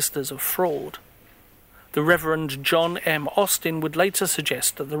accused the sisters of fraud. The Reverend John M. Austin would later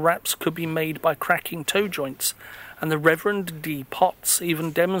suggest that the raps could be made by cracking toe joints, and the Reverend D. Potts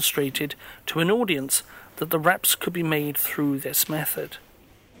even demonstrated to an audience that the raps could be made through this method.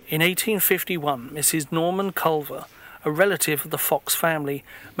 In 1851, Mrs. Norman Culver, a relative of the Fox family,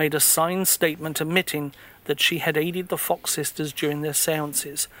 made a signed statement admitting that she had aided the Fox sisters during their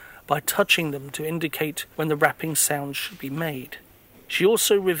séances by touching them to indicate when the rapping sounds should be made. She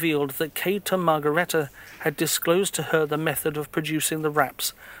also revealed that Kate and Margaretta had disclosed to her the method of producing the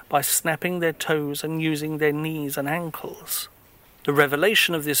raps by snapping their toes and using their knees and ankles. The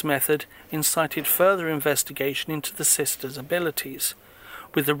revelation of this method incited further investigation into the sisters' abilities,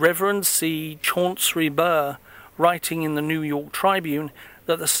 with the Reverend C. Chauncey Burr writing in the New York Tribune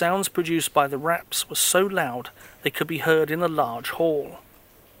that the sounds produced by the raps were so loud they could be heard in a large hall.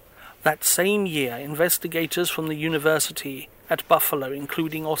 That same year, investigators from the University at Buffalo,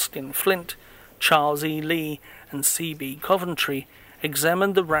 including Austin Flint, Charles E. Lee, and C.B. Coventry,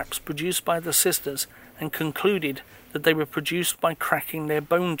 examined the raps produced by the sisters and concluded that they were produced by cracking their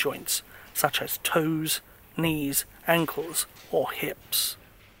bone joints, such as toes, knees, ankles, or hips.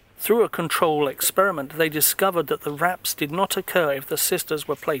 Through a control experiment, they discovered that the raps did not occur if the sisters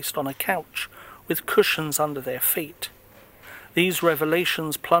were placed on a couch with cushions under their feet. These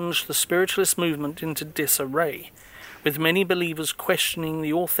revelations plunged the spiritualist movement into disarray, with many believers questioning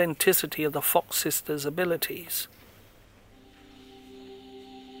the authenticity of the Fox sisters' abilities.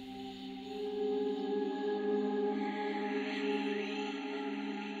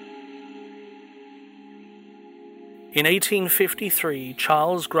 In 1853,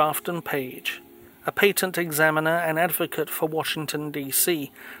 Charles Grafton Page, a patent examiner and advocate for Washington,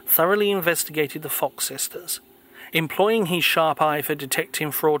 D.C., thoroughly investigated the Fox sisters. Employing his sharp eye for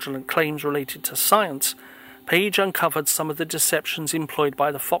detecting fraudulent claims related to science, Page uncovered some of the deceptions employed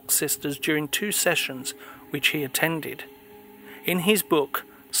by the Fox sisters during 2 sessions which he attended. In his book,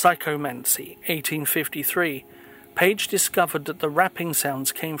 Psychomancy, 1853, Page discovered that the rapping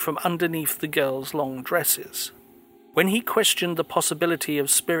sounds came from underneath the girls' long dresses. When he questioned the possibility of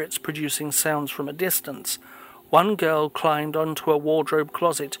spirits producing sounds from a distance, one girl climbed onto a wardrobe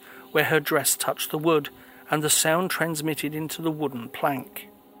closet where her dress touched the wood, and the sound transmitted into the wooden plank.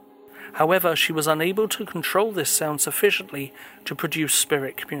 However, she was unable to control this sound sufficiently to produce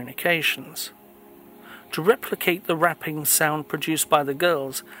spirit communications. To replicate the rapping sound produced by the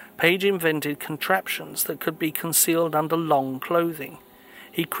girls, Page invented contraptions that could be concealed under long clothing.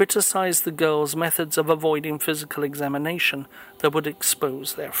 He criticized the girls' methods of avoiding physical examination that would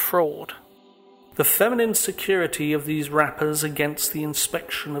expose their fraud. The feminine security of these rappers against the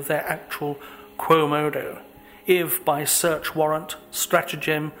inspection of their actual quo modo, if by search warrant,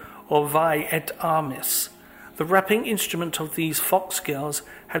 stratagem, or vi et armis, the rapping instrument of these fox girls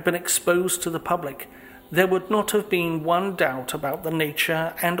had been exposed to the public, there would not have been one doubt about the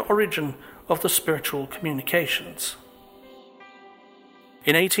nature and origin of the spiritual communications.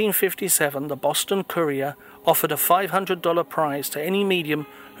 In 1857, the Boston Courier offered a $500 prize to any medium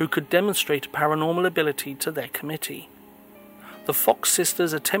who could demonstrate paranormal ability to their committee. The Fox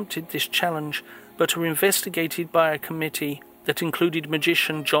sisters attempted this challenge, but were investigated by a committee that included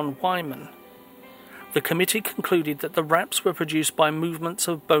magician John Wyman. The committee concluded that the raps were produced by movements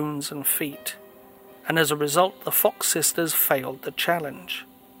of bones and feet, and as a result the Fox sisters failed the challenge.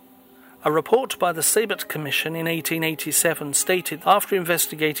 A report by the Sabbat Commission in 1887 stated, after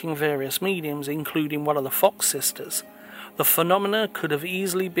investigating various mediums, including one of the Fox sisters, the phenomena could have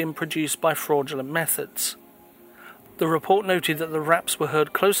easily been produced by fraudulent methods. The report noted that the raps were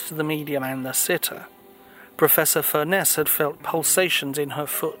heard close to the medium and the sitter. Professor Furness had felt pulsations in her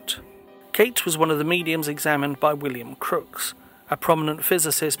foot. Kate was one of the mediums examined by William Crookes, a prominent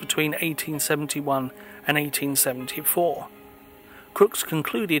physicist between 1871 and 1874. Crookes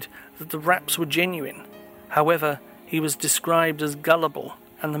concluded that the raps were genuine. However, he was described as gullible,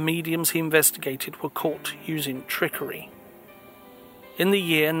 and the mediums he investigated were caught using trickery. In the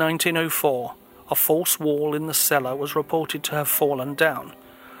year 1904, a false wall in the cellar was reported to have fallen down,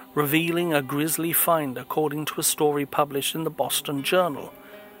 revealing a grisly find according to a story published in the Boston Journal.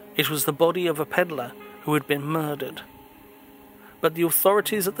 It was the body of a peddler who had been murdered. But the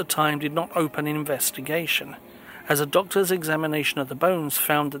authorities at the time did not open an investigation, as a doctor's examination of the bones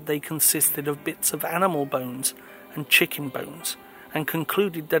found that they consisted of bits of animal bones and chicken bones, and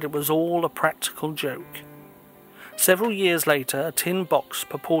concluded that it was all a practical joke. Several years later, a tin box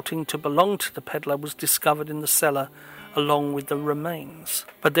purporting to belong to the peddler was discovered in the cellar along with the remains,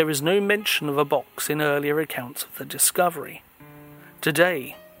 but there is no mention of a box in earlier accounts of the discovery.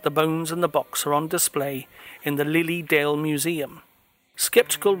 Today, the bones and the box are on display in the Lily Dale Museum.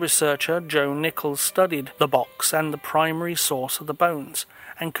 Skeptical researcher Joe Nichols studied the box and the primary source of the bones,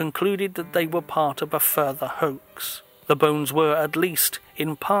 and concluded that they were part of a further hoax. The bones were, at least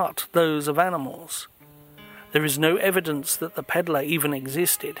in part, those of animals. There is no evidence that the peddler even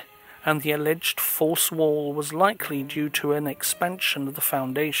existed, and the alleged false wall was likely due to an expansion of the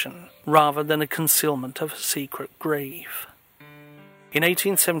foundation, rather than a concealment of a secret grave. In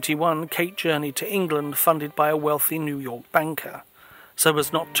 1871, Kate journeyed to England funded by a wealthy New York banker, so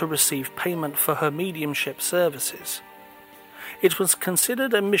as not to receive payment for her mediumship services. It was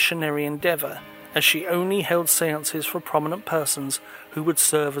considered a missionary endeavour, as she only held séances for prominent persons who would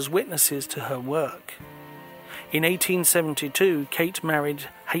serve as witnesses to her work. In 1872, Kate married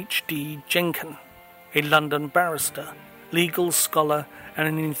H.D. Jenkin, a London barrister, legal scholar and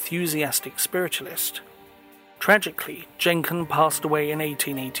an enthusiastic spiritualist. Tragically, Jenkin passed away in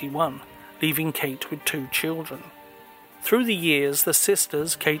 1881, leaving Kate with 2 children. Through the years, the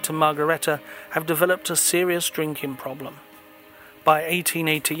sisters, Kate and Margaretta, have developed a serious drinking problem. By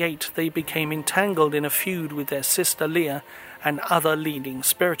 1888, they became entangled in a feud with their sister Leah and other leading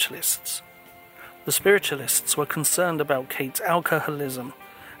spiritualists. The spiritualists were concerned about Kate's alcoholism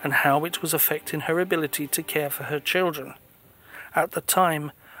and how it was affecting her ability to care for her children. At the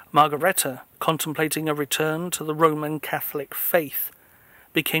time, Margaretta, contemplating a return to the Roman Catholic faith,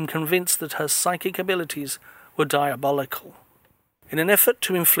 became convinced that her psychic abilities were diabolical. In an effort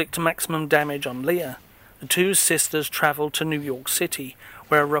to inflict maximum damage on Leah, the 2 sisters travelled to New York City,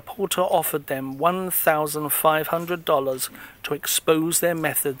 where a reporter offered them $1,500 to expose their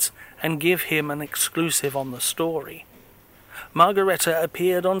methods and give him an exclusive on the story. Margaretta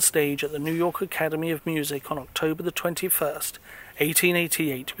appeared on stage at the New York Academy of Music on October the 21st,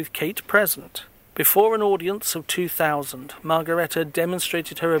 1888, with Kate present. Before an audience of 2,000, Margaretta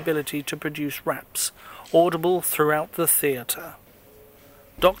demonstrated her ability to produce raps, audible throughout the theatre.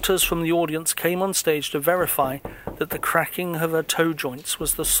 Doctors from the audience came on stage to verify that the cracking of her toe joints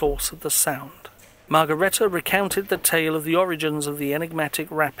was the source of the sound. Margaretta recounted the tale of the origins of the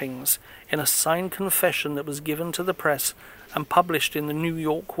enigmatic rappings in a signed confession that was given to the press and published in the New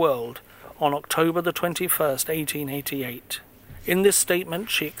York World on October the 21st, 1888. In this statement,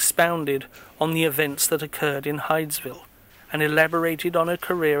 she expounded on the events that occurred in Hydesville and elaborated on her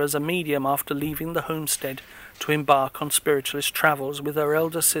career as a medium after leaving the homestead to embark on spiritualist travels with her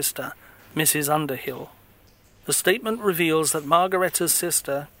elder sister, Mrs. Underhill. The statement reveals that Margaretta's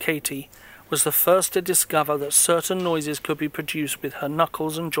sister, Katie, was the first to discover that certain noises could be produced with her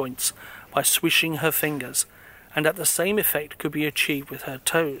knuckles and joints by swishing her fingers, and that the same effect could be achieved with her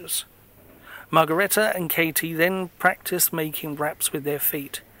toes. Margaretta and Katie then practiced making raps with their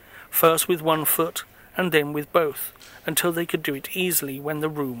feet, first with one foot and then with both, until they could do it easily when the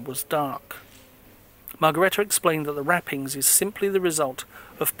room was dark. Margaretta explained that the rappings is simply the result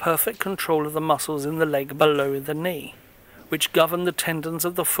of perfect control of the muscles in the leg below the knee, which govern the tendons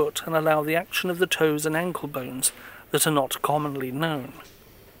of the foot and allow the action of the toes and ankle bones that are not commonly known.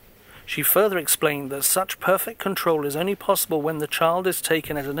 She further explained that such perfect control is only possible when the child is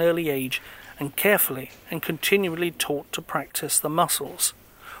taken at an early age and carefully and continually taught to practice the muscles,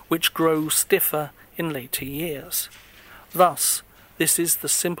 which grow stiffer in later years. Thus, this is the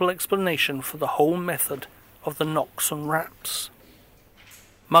simple explanation for the whole method of the knocks and raps.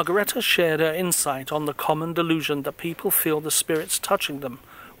 Margaretta shared her insight on the common delusion that people feel the spirits touching them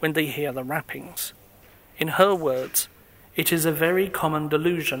when they hear the rappings. In her words, "It is a very common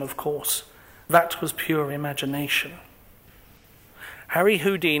delusion, of course. That was pure imagination." Harry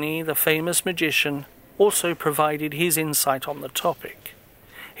Houdini, the famous magician, also provided his insight on the topic.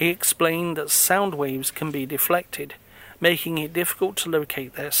 He explained that sound waves can be deflected, making it difficult to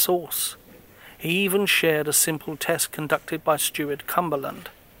locate their source. He even shared a simple test conducted by Stuart Cumberland,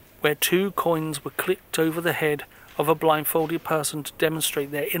 where 2 coins were clicked over the head of a blindfolded person to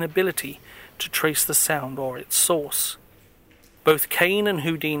demonstrate their inability to trace the sound or its source. Both Kane and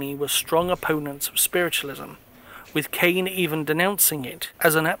Houdini were strong opponents of spiritualism, with Kane even denouncing it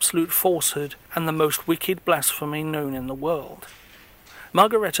as an absolute falsehood and the most wicked blasphemy known in the world.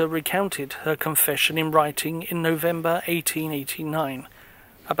 Margaretta recounted her confession in writing in November 1889,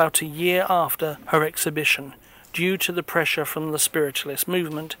 about a year after her exhibition, due to the pressure from the spiritualist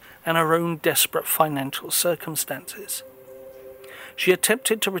movement and her own desperate financial circumstances. She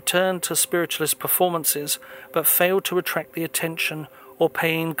attempted to return to spiritualist performances, but failed to attract the attention or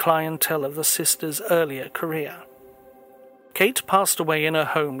paying clientele of the sisters' earlier career. Kate passed away in her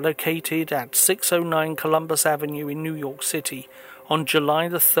home located at 609 Columbus Avenue in New York City on July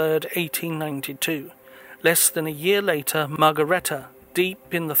 3, 1892. Less than a year later, Margaretta,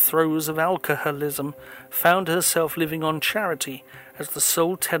 deep in the throes of alcoholism, found herself living on charity as the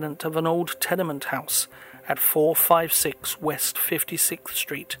sole tenant of an old tenement house at 456 West 56th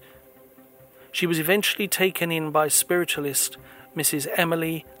Street. She was eventually taken in by spiritualist Mrs.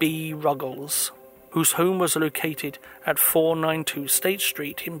 Emily B. Ruggles, whose home was located at 492 State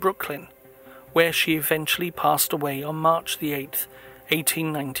Street in Brooklyn, where she eventually passed away on March 8,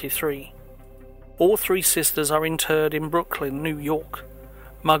 1893. All 3 sisters are interred in Brooklyn, New York.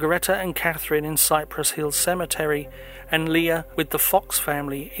 Margaretta and Catherine in Cypress Hills Cemetery, and Leah with the Fox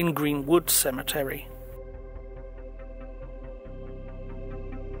family in Greenwood Cemetery.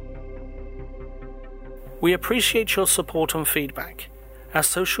 We appreciate your support and feedback. Our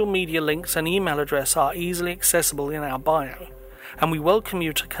social media links and email address are easily accessible in our bio, and we welcome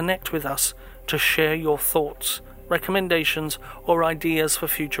you to connect with us to share your thoughts, recommendations, or ideas for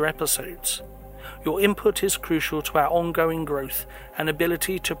future episodes. Your input is crucial to our ongoing growth and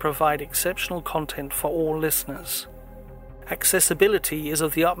ability to provide exceptional content for all listeners. Accessibility is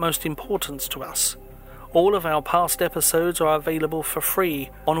of the utmost importance to us. All of our past episodes are available for free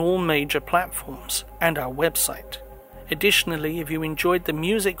on all major platforms and our website. Additionally, if you enjoyed the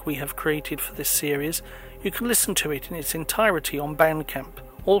music we have created for this series, you can listen to it in its entirety on Bandcamp,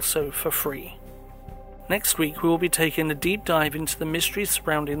 also for free. Next week we will be taking a deep dive into the mysteries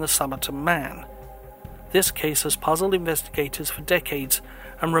surrounding the Somerton Man. This case has puzzled investigators for decades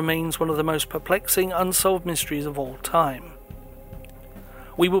and remains one of the most perplexing unsolved mysteries of all time.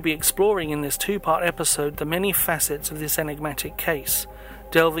 We will be exploring in this 2-part episode the many facets of this enigmatic case,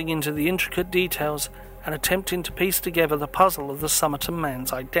 delving into the intricate details and attempting to piece together the puzzle of the Somerton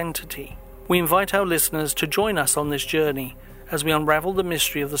Man's identity. We invite our listeners to join us on this journey as we unravel the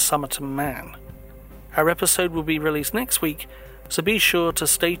mystery of the Somerton Man. Our episode will be released next week, so be sure to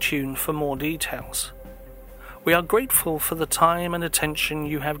stay tuned for more details. We are grateful for the time and attention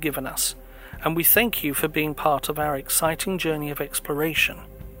you have given us, and we thank you for being part of our exciting journey of exploration.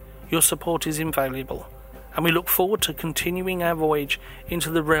 Your support is invaluable, and we look forward to continuing our voyage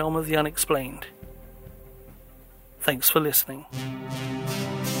into the realm of the unexplained. Thanks for listening.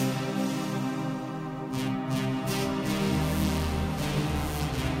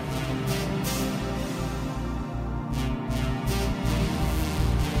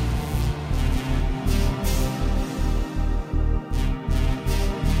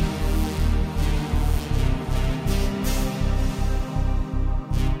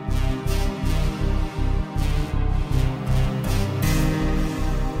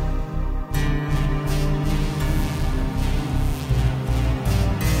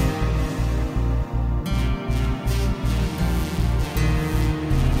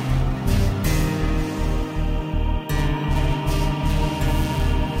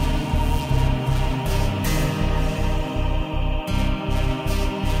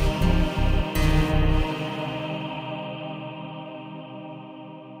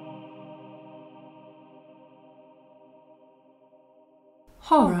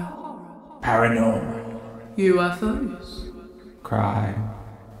 Horror. Paranormal. UFOs. Crime.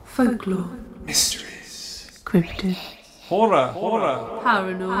 Folklore. Mysteries. Cryptid. Horror.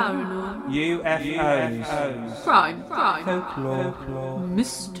 Paranormal. UFOs. Crime. Folklore.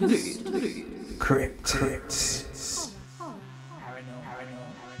 Mystery. Cryptids.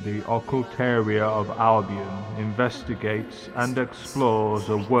 The Occultaria of Albion investigates and explores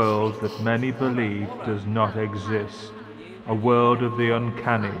a world that many believe does not exist, a world of the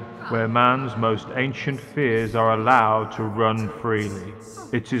uncanny, where man's most ancient fears are allowed to run freely.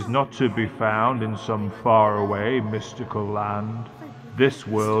 It is not to be found in some faraway mystical land. This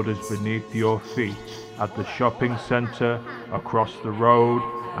world is beneath your feet, at the shopping centre, across the road,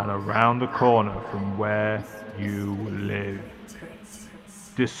 and around the corner from where you live.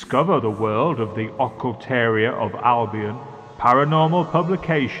 Discover the world of the Occultaria of Albion, paranormal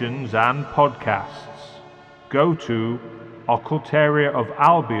publications and podcasts. Go to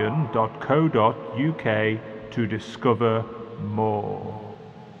occultariaofalbion.co.uk to discover more.